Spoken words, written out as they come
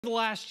The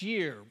last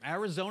year,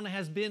 Arizona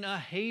has been a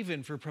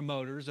haven for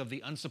promoters of the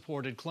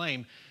unsupported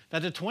claim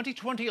that the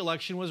 2020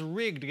 election was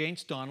rigged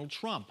against Donald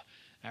Trump.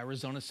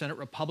 Arizona Senate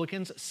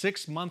Republicans'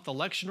 6-month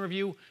election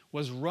review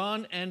was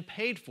run and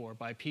paid for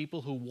by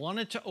people who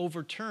wanted to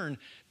overturn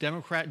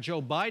Democrat Joe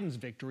Biden's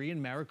victory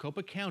in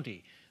Maricopa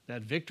County.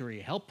 That victory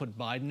helped put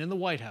Biden in the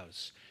White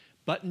House.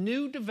 But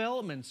new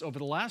developments over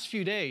the last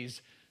few days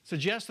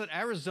suggest that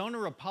Arizona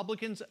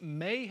Republicans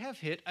may have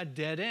hit a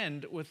dead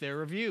end with their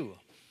review.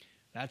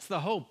 That's the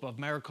hope of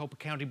Maricopa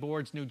County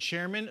Board's new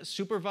chairman,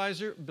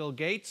 Supervisor Bill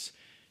Gates.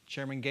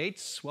 Chairman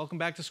Gates, welcome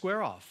back to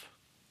Square Off.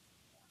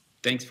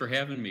 Thanks for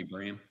having me,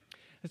 Bram.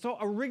 And so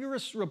a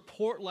rigorous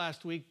report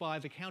last week by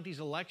the county's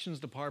elections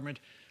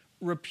department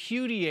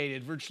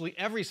repudiated virtually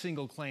every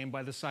single claim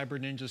by the Cyber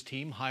Ninjas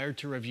team hired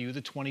to review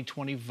the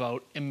 2020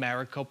 vote in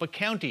Maricopa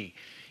County.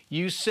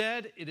 You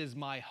said, "It is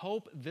my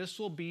hope this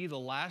will be the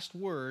last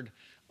word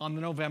on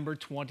the November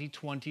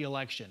 2020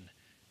 election."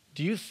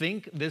 Do you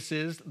think this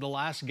is the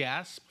last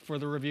gasp for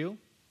the review?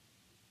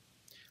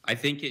 I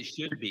think it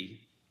should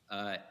be.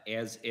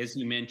 As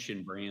you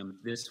mentioned, Bram,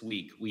 this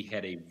week we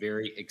had a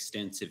very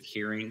extensive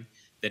hearing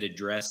that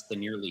addressed the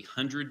nearly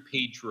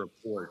 100-page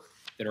report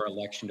that our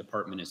election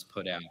department has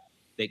put out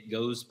that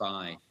goes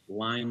by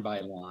line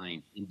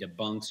and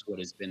debunks what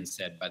has been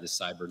said by the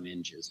Cyber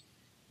Ninjas.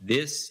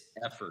 This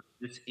effort,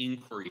 this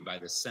inquiry by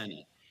the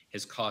Senate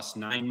has cost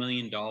 $9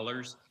 million.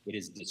 It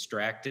has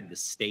distracted the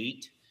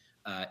state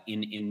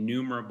in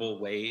innumerable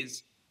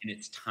ways, and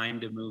it's time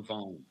to move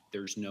on.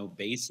 There's no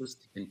basis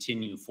to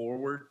continue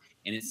forward,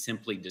 and it's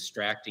simply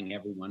distracting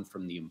everyone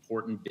from the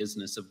important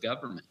business of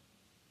government.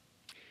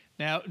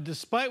 Now,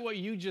 despite what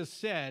you just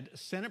said,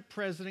 Senate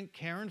President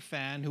Karen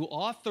Fann, who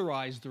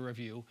authorized the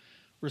review,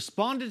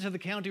 responded to the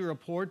county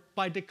report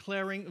by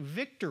declaring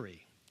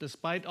victory,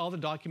 despite all the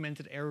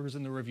documented errors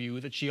in the review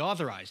that she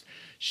authorized.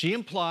 She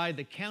implied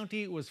the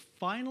county was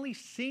finally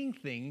seeing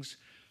things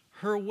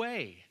her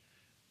way.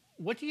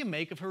 What do you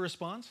make of her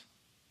response?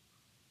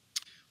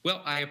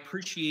 Well, I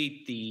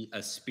appreciate the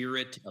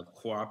spirit of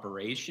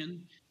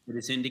cooperation that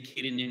is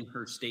indicated in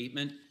her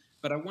statement,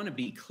 but I want to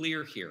be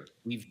clear here.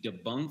 We've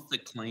debunked the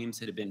claims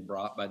that have been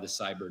brought by the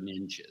Cyber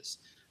Ninjas.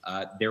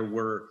 There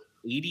were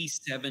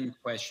 87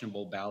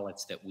 questionable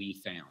ballots that we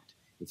found.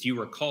 If you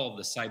recall,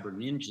 the Cyber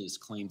Ninjas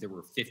claimed there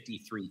were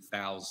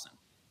 53,000.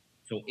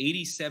 So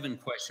 87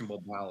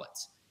 questionable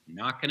ballots,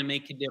 not going to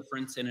make a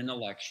difference in an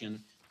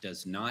election,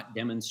 does not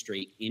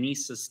demonstrate any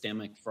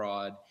systemic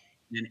fraud.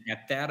 And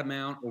at that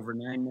amount, over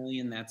 9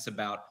 million, that's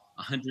about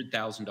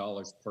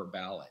 $100,000 per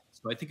ballot.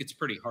 So I think it's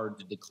pretty hard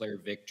to declare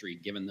victory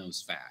given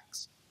those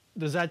facts.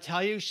 Does that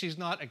tell you she's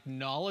not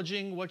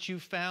acknowledging what you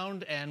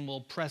found and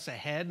will press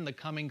ahead in the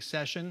coming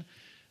session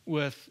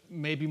with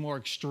maybe more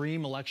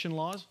extreme election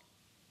laws?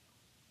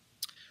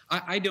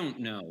 I don't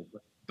know.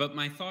 But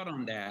my thought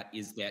on that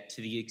is that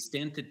to the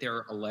extent that there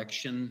are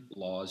election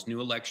laws,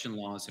 new election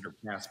laws that are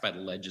passed by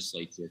the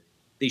legislature,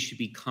 they should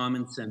be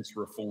common sense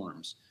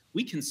reforms.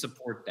 We can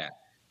support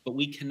that, but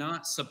we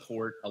cannot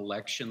support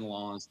election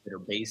laws that are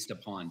based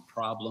upon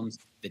problems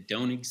that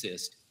don't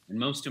exist, and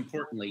most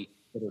importantly,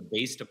 that are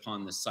based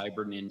upon the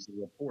Cyber Ninja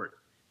report,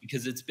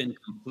 because it's been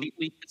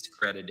completely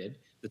discredited.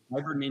 The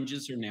Cyber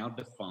Ninjas are now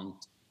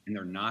defunct, and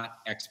they're not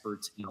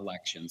experts in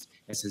elections,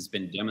 as has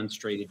been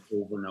demonstrated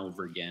over and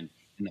over again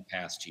in the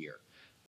past year.